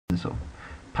the sort of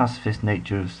pacifist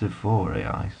nature of Civ 4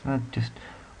 AI. So just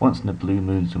once in a blue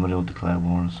moon somebody will declare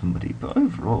war on somebody, but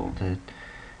overall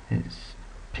it's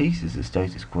peace is the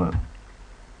status quo.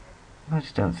 I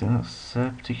just don't think that's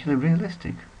particularly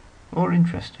realistic or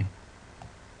interesting.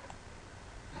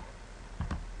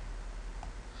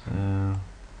 So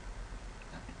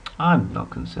I'm not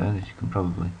concerned, as you can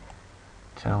probably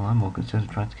tell. I'm more concerned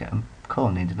with trying to get a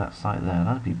colony into that site there.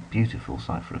 That'd be a beautiful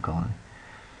site for a colony.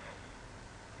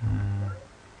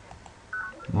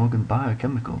 Morgan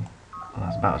Biochemical. Well,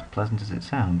 that's about as pleasant as it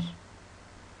sounds.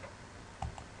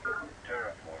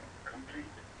 Terraform complete.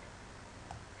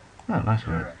 Oh, nice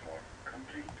work. Terraform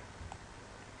complete.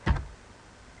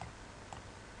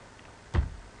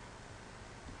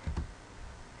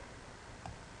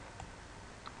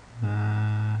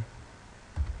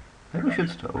 Maybe we should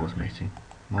start automating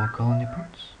more colony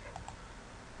puts.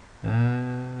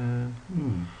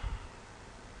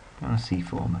 On a sea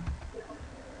former.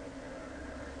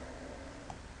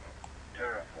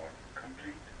 Terraform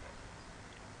complete.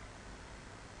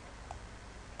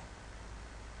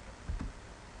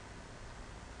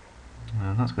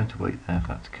 And that's going to wait there for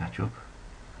that to catch up.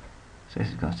 So this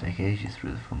is going to take ages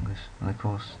through the fungus. And of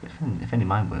course, if any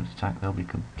mineworms attack, they'll be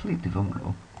completely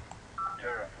vulnerable.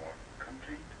 Terraform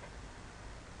complete.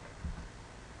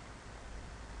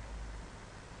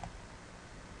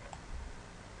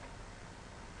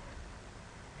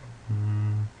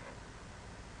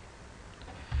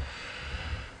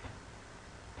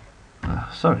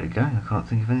 Sorry gang, I can't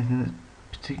think of anything that's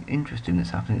particularly interesting that's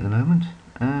happening at the moment.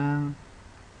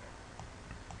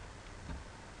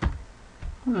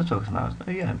 What was I talking about?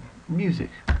 Oh yeah,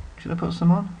 music. Should I put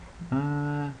some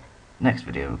on? Next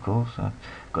video, of course. I've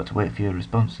got to wait for your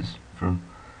responses from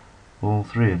all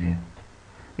three of you.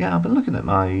 Yeah, I've been looking at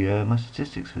my my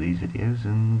statistics for these videos,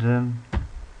 and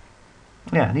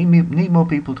yeah, I need more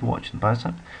people to watch them. By the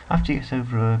time after you get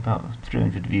over about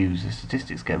 300 views, the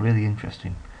statistics get really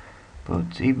interesting.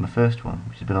 But even the first one,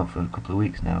 which has been up for a couple of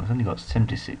weeks now, has only got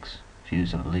 76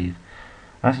 views, I believe.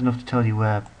 That's enough to tell you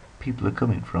where people are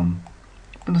coming from.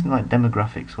 But nothing like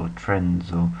demographics or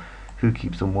trends or who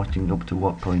keeps on watching up to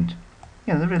what point.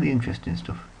 Yeah, they're really interesting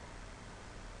stuff.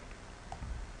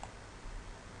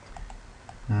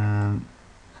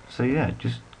 So yeah,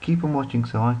 just keep on watching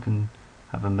so I can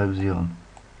have a mosey on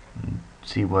and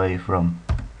see where you're from.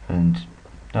 And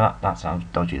that sounds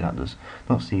dodgy, that does.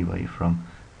 Not see where you're from.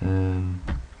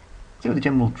 See what the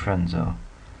general trends are.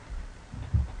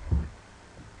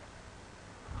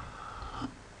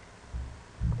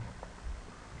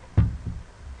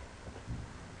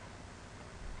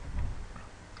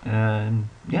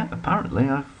 Yeah, apparently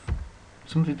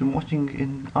somebody's been watching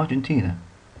in Argentina.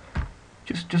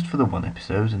 Just for the one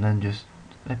episode, and then just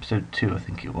episode 2 I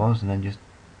think it was, and then just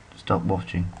stopped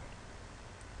watching.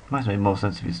 Might have made more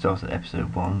sense if you started at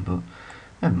episode 1, but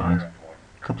never mind. A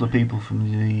couple of people from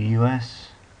the US,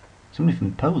 somebody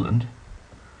from Poland,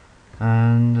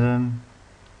 and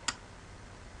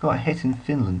got a hit in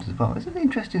Finland as well. This is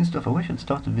interesting stuff. I wish I'd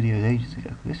started videos ages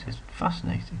ago. This is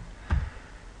fascinating.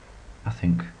 I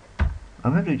think. I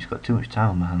maybe just got too much time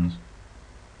on my hands.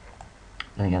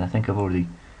 Then again, I think I've already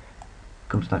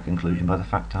come to that conclusion by the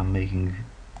fact I'm making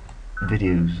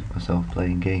videos of myself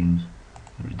playing games.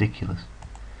 Ridiculous.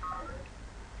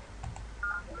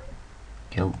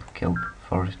 Kelp,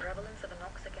 forest. The prevalence of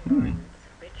anoxic environments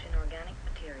rich in organic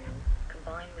material,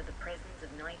 combined with the presence of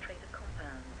nitrated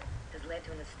compounds, has led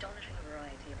to an astonishing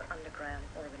variety of underground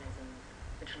organisms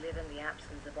which live in the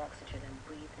absence of oxygen and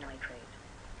breathe nitrate.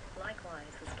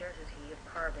 Likewise, the scarcity of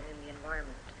carbon in the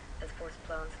environment has forced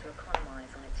plants to economize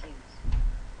on its use.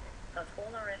 Thus,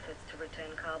 all our efforts to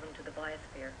return carbon to the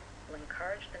biosphere will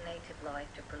encourage the native life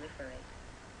to proliferate.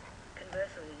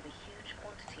 Conversely, the huge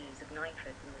quantities of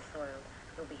nitrate in the soil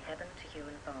will be heaven to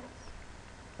human thumbs.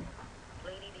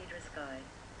 Lady Deidre Sky,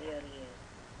 the early years.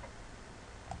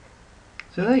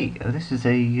 So there you go. This is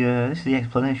the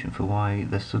explanation for why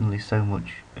there's suddenly so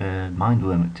much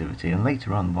mindworm activity, and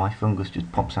later on why fungus just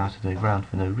pops out of the ground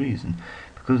for no reason.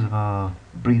 Because of our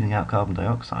breathing out carbon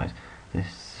dioxide,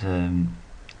 this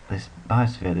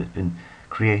biosphere that's been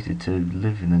created to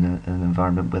live in an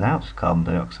environment without carbon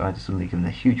dioxide is suddenly given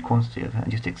a huge quantity of it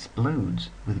and just explodes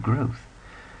with growth.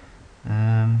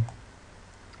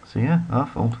 So yeah, our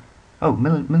fault. Oh,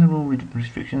 mineral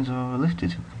restrictions are lifted.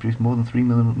 We can produce more than 3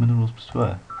 minerals per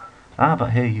square. But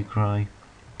hear you cry.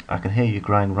 I can hear you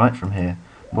crying right from here.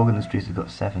 Morgan Industries have got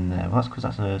 7 there. Well, that's because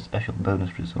that's a special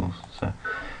bonus resource. So,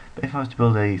 but if I was to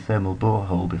build a thermal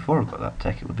borehole before I got that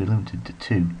tech, it would be limited to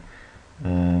 2.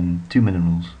 2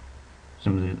 minerals.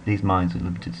 Some of these mines are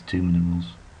limited to 2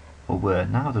 minerals. Or were.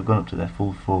 Now they've gone up to their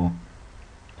full 4.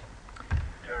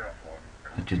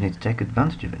 just need to take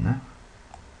advantage of it now.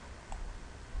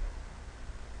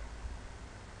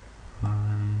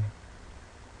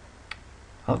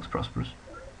 That looks prosperous.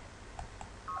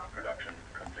 Production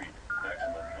complete.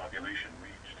 Maximum population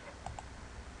reached.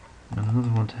 And another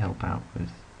one to help out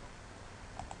with.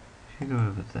 If you go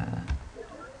over there.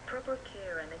 Proper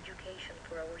care and education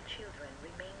for our children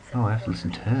remains Oh, I have to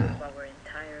listen to her. of our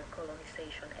entire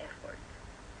colonization efforts.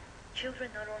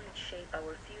 Children not only shape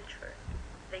our future,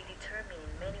 they determine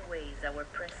in many ways our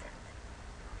present.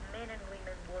 Men and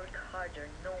women work harder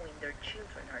knowing their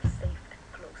children are safe and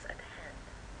close at hand.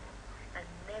 And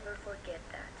never forget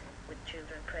that, with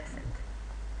children present,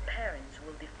 parents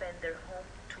will defend their home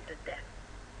to the death.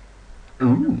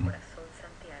 Ooh. Corazón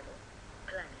Santiago,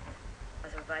 planet, a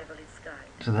survivalist guide.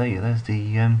 So there's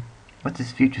the what's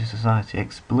this future society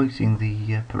exploiting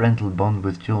the parental bond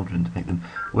with children to make them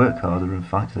work harder and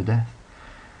fight to the death.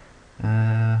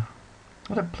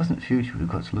 What a pleasant future we've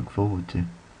got to look forward to.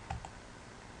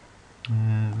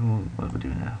 What do we do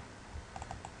now?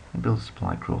 Build a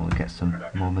supply crawler, get some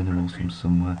more minerals from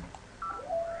somewhere.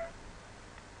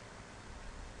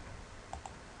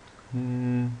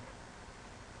 You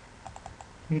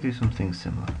do something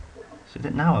similar. So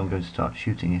that now I'm going to start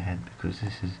shooting ahead because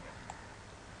this is.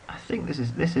 I think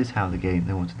this is how they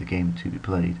wanted the game to be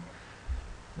played.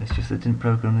 It's just they didn't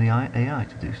program the AI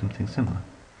to do something similar.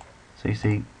 So you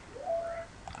see,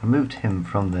 I moved him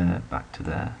from there back to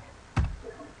there,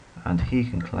 and he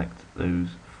can collect those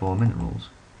 4 minerals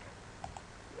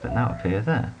that now appear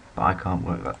there, but I can't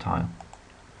work that tile.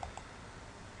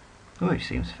 Which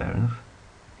seems fair enough.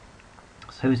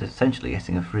 So he's essentially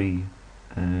getting a free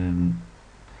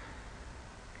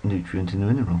nutrient in the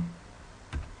mineral.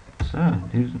 So,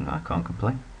 I can't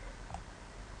complain.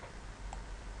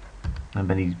 And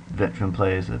many veteran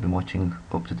players that have been watching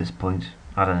up to this point,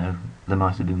 I don't know, there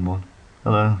might have been one.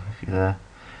 Hello, if you're there.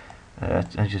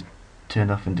 I just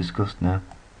turned off in disgust now.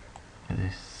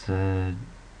 This, could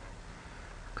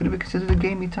it be considered a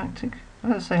gamey tactic? I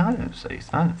don't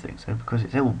think so, because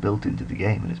it's all built into the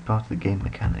game and it's part of the game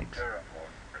mechanics.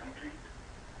 Terraform complete.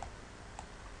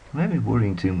 Maybe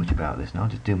worrying too much about this now, I'll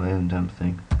just do my own damn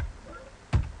thing.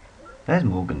 There's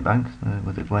Morgan Bank,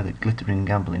 where the glittering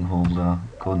gambling halls are,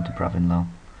 according to Pravin Lal.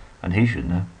 And he should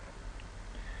know.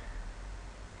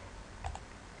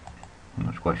 I'm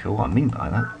not quite sure what I mean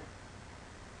by that.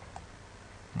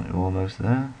 We're almost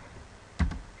there.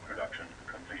 Production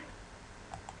complete.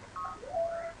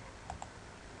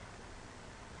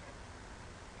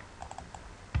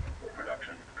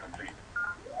 Production complete.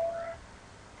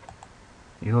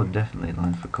 You're definitely in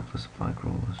line for a couple of supply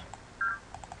crawlers.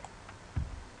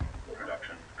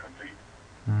 Production complete.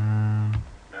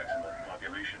 Maximum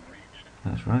population reached.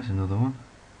 That's right, another one.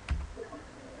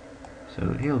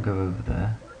 So he'll go over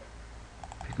there,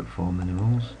 pick up 4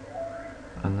 minerals,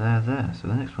 and they're there. So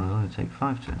the next one will only take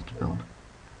 5 turns to build.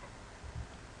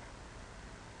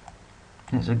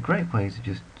 And it's a great way to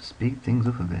just speed things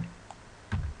up a bit.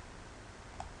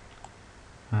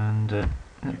 And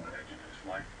Indigenous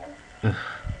life form.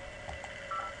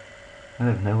 I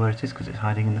don't know where it is because it's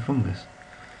hiding in the fungus.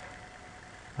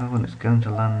 Oh, and it's going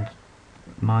to land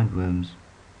mindworms,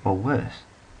 or worse,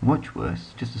 much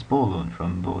worse, just a spore launcher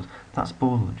on board. That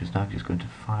spore launcher is now just going to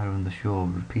fire on the shore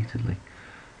repeatedly,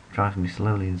 driving me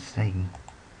slowly insane.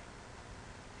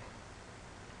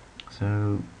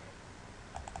 So,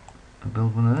 I'll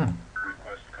build one of them.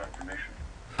 Request confirmation.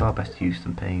 Far better use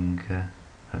than paying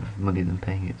of money than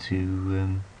paying it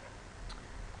to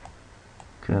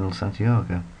Colonel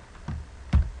Santiago.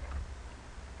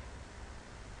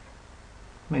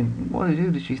 I mean, what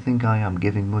does she think I am,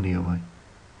 giving money away?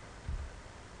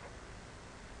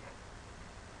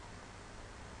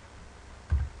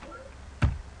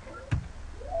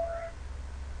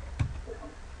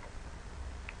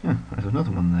 Yeah, there's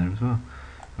another one there as well.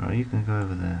 Alright, you can go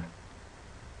over there.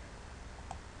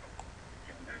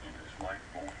 Indigenous life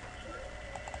form.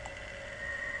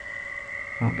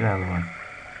 Oh, get out of the way.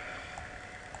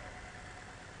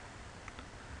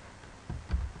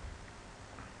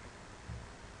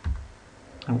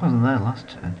 I wasn't there last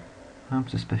turn. I'm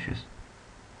suspicious.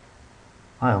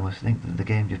 I always think that the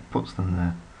game just puts them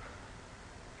there.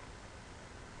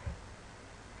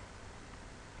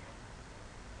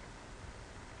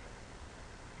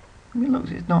 I mean, look,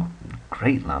 it's not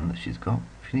great land that she's got.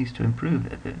 She needs to improve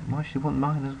it a bit. Why should she want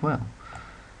mine as well?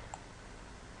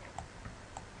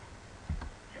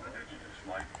 Indigenous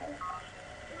life form.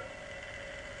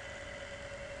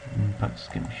 Back to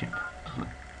skim ship. Lovely.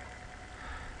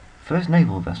 First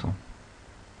naval vessel.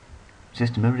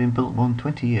 System Meridian built one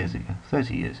 20 years ago,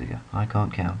 30 years ago. I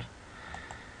can't count.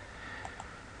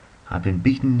 I've been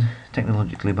beaten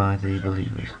technologically by the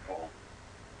believers.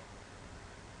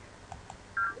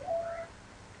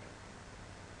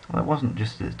 Well, that wasn't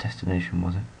just the destination,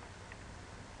 was it?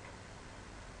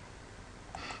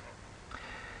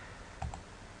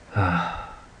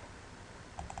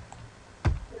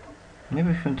 Maybe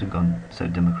we shouldn't have gone so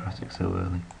democratic so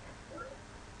early.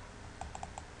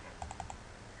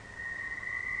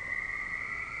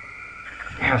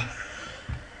 Yes!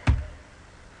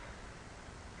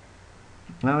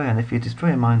 Oh yeah, and if you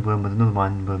destroy a mind worm with another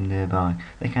mind worm nearby,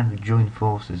 they kind of join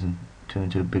forces and turn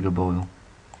into a bigger boil.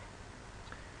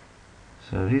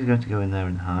 So he's going to go in there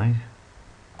and hide.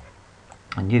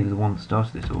 And you, the one that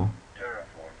started it all,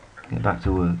 get back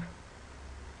to work.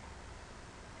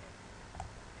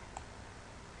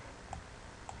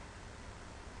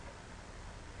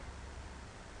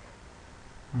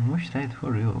 I wish they'd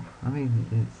hurry up. I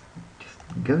mean, just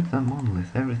go to that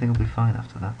monolith, everything will be fine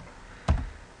after that.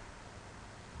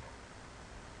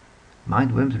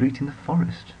 Mindworms are eating the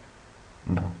forest.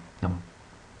 No, no.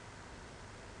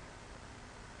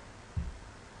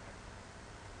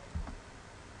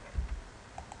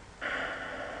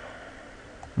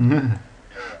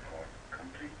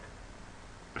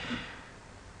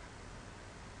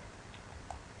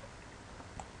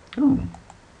 Ooh,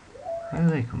 where do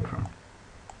they come from?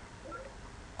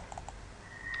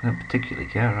 I don't particularly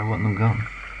care, I want them gone.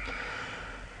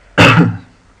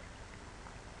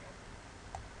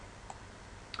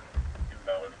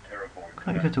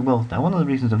 Can't go to wealth now. One of the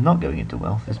reasons I'm not going into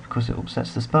wealth is because it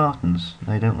upsets the Spartans.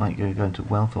 They don't like going to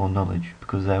wealth or knowledge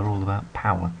because they're all about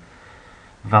power.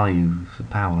 Value for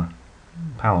power.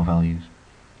 Power values.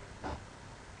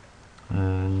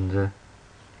 And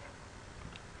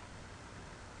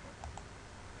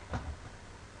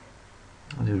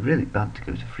it'd be really bad to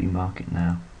go to free market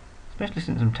now. Especially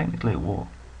since I'm technically at war.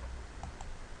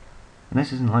 And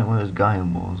this isn't like one of those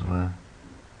Gaian wars where,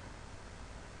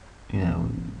 you know,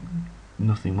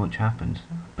 nothing much happens.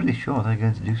 I'm pretty sure they're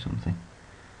going to do something.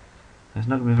 It's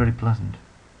not going to be very pleasant.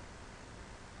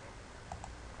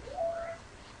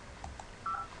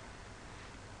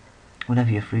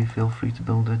 Whenever you're free, feel free to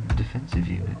build a defensive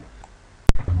unit.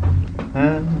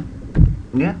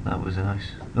 Yeah, that was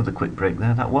another quick break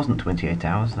there. That wasn't 28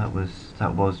 hours. That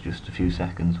was just a few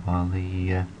seconds while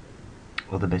the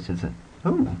other bit of it.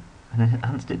 Oh, and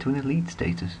enhanced it to an elite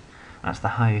status. That's the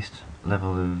highest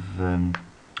level of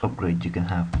upgrade you can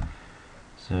have.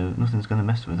 So nothing's going to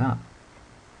mess with that.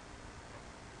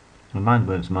 The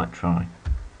mindworms might try.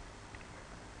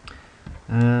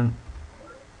 Oh,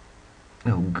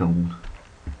 gold.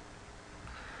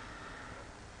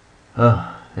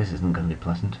 Oh, this isn't going to be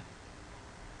pleasant.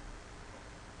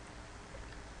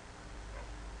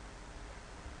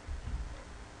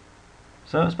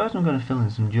 So I suppose I'm going to fill in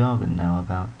some jargon now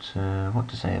about what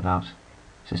to say about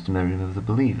Systemarium of the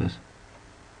Believers.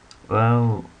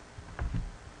 Well,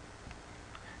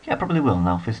 yeah, I probably will, and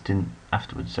I'll fit it in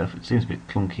afterwards. So if it seems a bit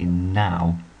clunky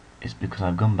now, it's because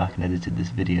I've gone back and edited this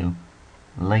video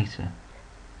later.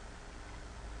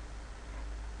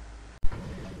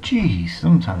 Geez,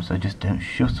 sometimes I just don't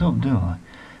shut up, do I?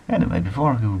 Anyway,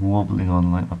 before I go wobbling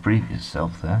on like my previous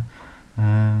self there,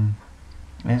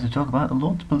 here's a talk about the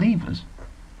Lord's Believers.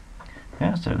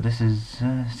 Yeah, so this is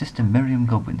Sister Miriam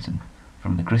Godwinson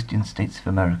from the Christian States of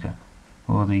America,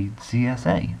 or the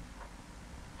CSA.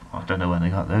 I don't know where they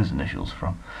got those initials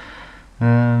from.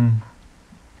 The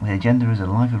agenda is a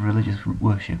life of religious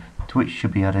worship, to which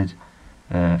should be added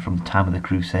from the time of the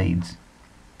Crusades.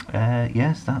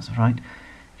 Yes, that's right.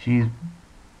 She is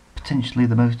potentially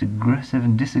the most aggressive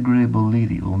and disagreeable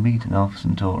leader you will meet in Alpha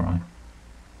Centauri.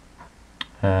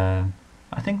 I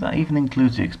think that even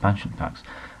includes the expansion packs.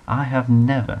 I have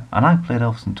never, and I've played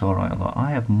Alpha Centauri a lot,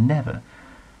 I have never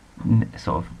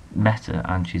sort of met her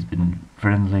and she's been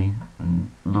friendly and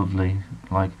lovely,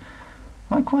 like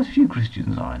quite a few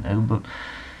Christians I know, but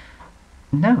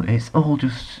no, it's all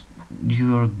just,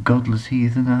 you're a godless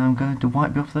heathen and I'm going to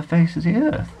wipe you off the face of the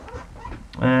earth.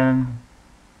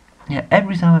 Yeah,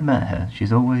 every time I've met her,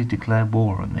 she's always declared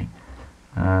war on me.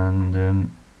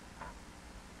 And,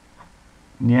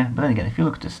 yeah, but then again, if you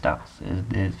look at the stats,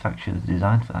 the faction is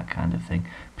designed for that kind of thing,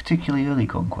 particularly early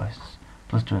conquests,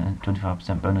 plus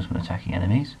 25% bonus when attacking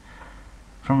enemies,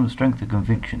 from the strength of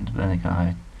convictions, but then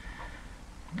again,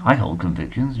 I hold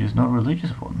convictions, just not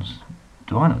religious ones.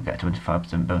 Do I not get a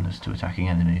 25% bonus to attacking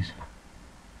enemies?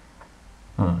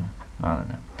 Oh, I don't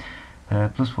know.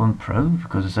 Plus 1 pro,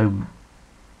 because it's so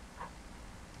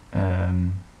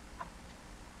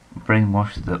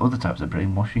brainwashed that other types of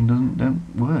brainwashing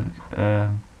don't work.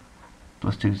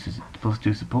 Plus 2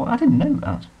 support. I didn't know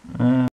that.